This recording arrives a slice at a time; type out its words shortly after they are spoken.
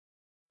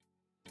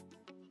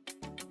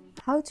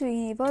how to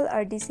enable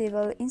or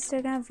disable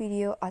Instagram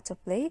video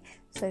autoplay.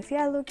 So if you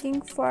are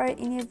looking for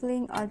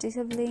enabling or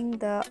disabling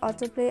the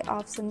autoplay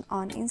option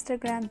on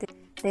Instagram,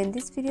 then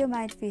this video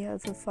might be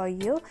helpful for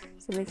you.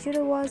 So make sure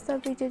to watch the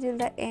video till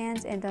the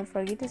end and don't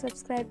forget to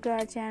subscribe to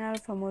our channel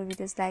for more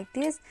videos like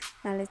this.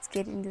 Now let's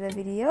get into the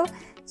video.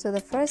 So the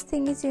first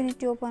thing is you need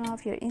to open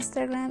up your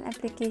Instagram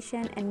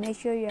application and make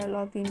sure you are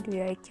logged into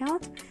your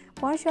account.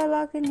 Once you are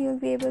logged in, you'll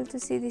be able to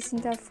see this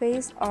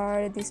interface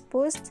or this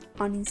post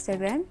on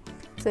Instagram.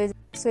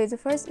 So as the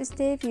first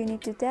step, you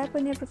need to tap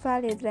on your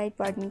profile at the right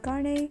bottom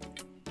corner,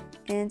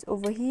 and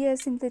over here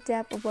simply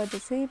tap over the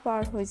three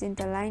bar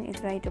horizontal line at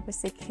the right upper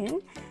section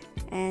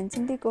and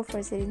simply go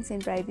for settings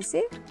and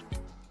privacy.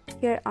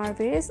 Here are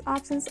various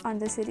options on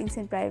the settings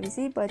and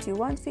privacy, but you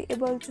won't be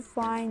able to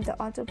find the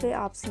autoplay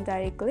option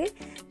directly.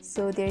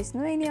 So there is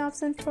no any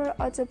option for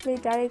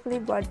autoplay directly,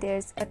 but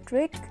there's a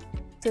trick.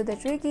 So the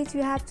trick is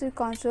you have to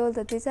control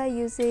the data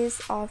usage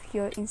of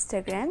your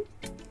Instagram.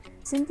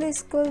 Simply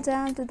scroll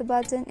down to the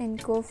button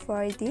and go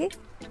for the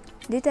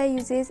data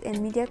usage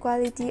and media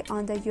quality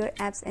on the your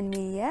apps and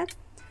media.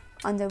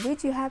 On the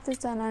which you have to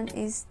turn on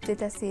is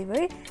data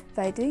saver.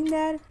 By doing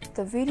that,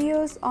 the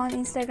videos on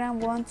Instagram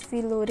won't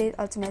be loaded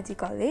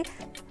automatically.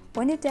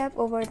 When you tap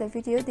over the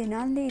video, then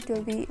only it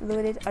will be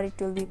loaded or it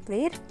will be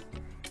played.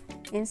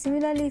 And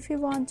similarly, if you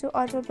want to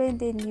autoplay,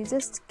 then you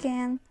just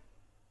can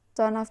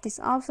turn off this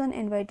option,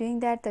 and by doing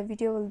that, the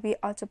video will be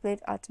autoplayed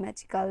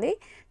automatically.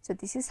 So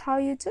this is how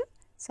you do.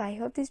 So I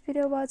hope this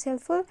video was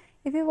helpful.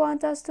 If you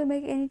want us to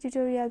make any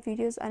tutorial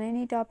videos on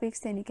any topics,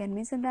 then you can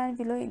mention down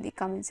below in the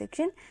comment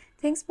section.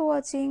 Thanks for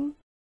watching.